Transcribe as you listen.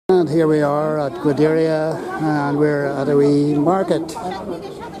here we are at Quarteira, and we're at a wee market,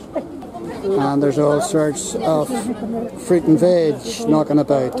 and there's all sorts of fruit and veg knocking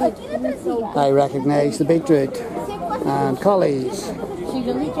about. I recognise the beetroot and collies,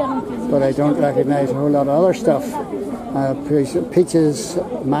 but I don't recognise a whole lot of other stuff. Peaches,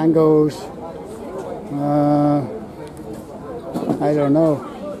 mangoes, I don't know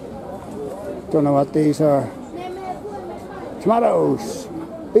what these are. Tomatoes,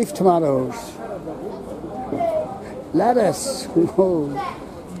 beef tomatoes, lettuce, whoa.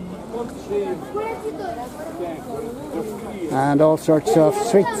 And all sorts of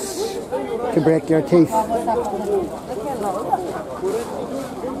sweets to break your teeth.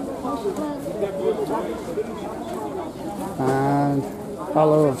 And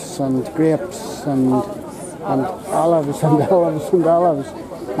olives and grapes and olives and olives and olives.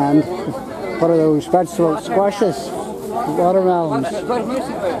 And what are those vegetables? Squashes, watermelons.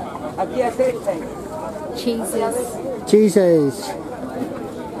 Cheeses.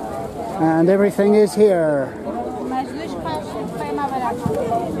 And everything is here.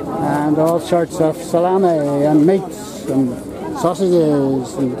 And all sorts of salami and meats and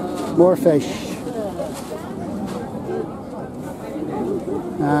sausages and more fish.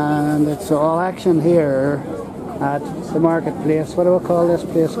 And it's all action here at the marketplace. What do we call this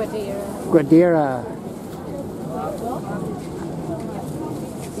place? Quarteira.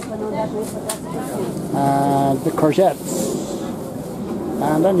 And the courgettes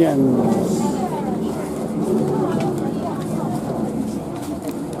and onions.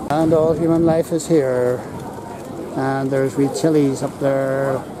 And all human life is here. And there's wee chilies up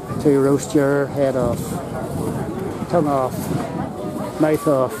there to roast your head off, tongue off, mouth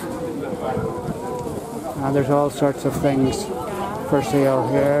off. And there's all sorts of things for sale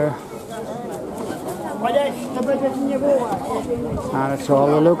here. And it's all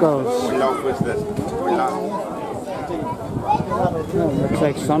the locals. Oh, looks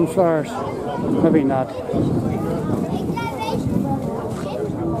like sunflowers. Maybe not.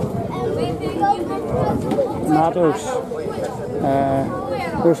 Tomatoes.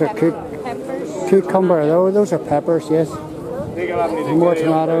 Those are cucumber. Those are peppers, yes. More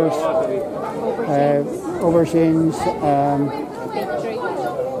tomatoes. Aubergines.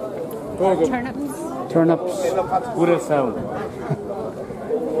 Turnips.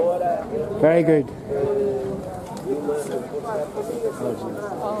 Very good.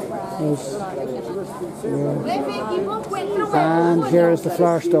 Yes. And here is the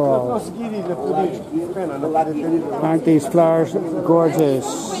flower stall. Aren't these flowers gorgeous?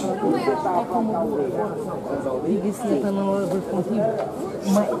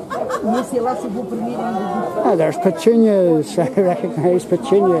 Oh, there's petunias. I recognise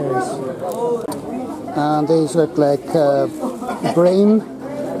petunias. And these look like bream.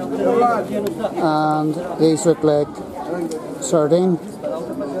 And these look like sardine.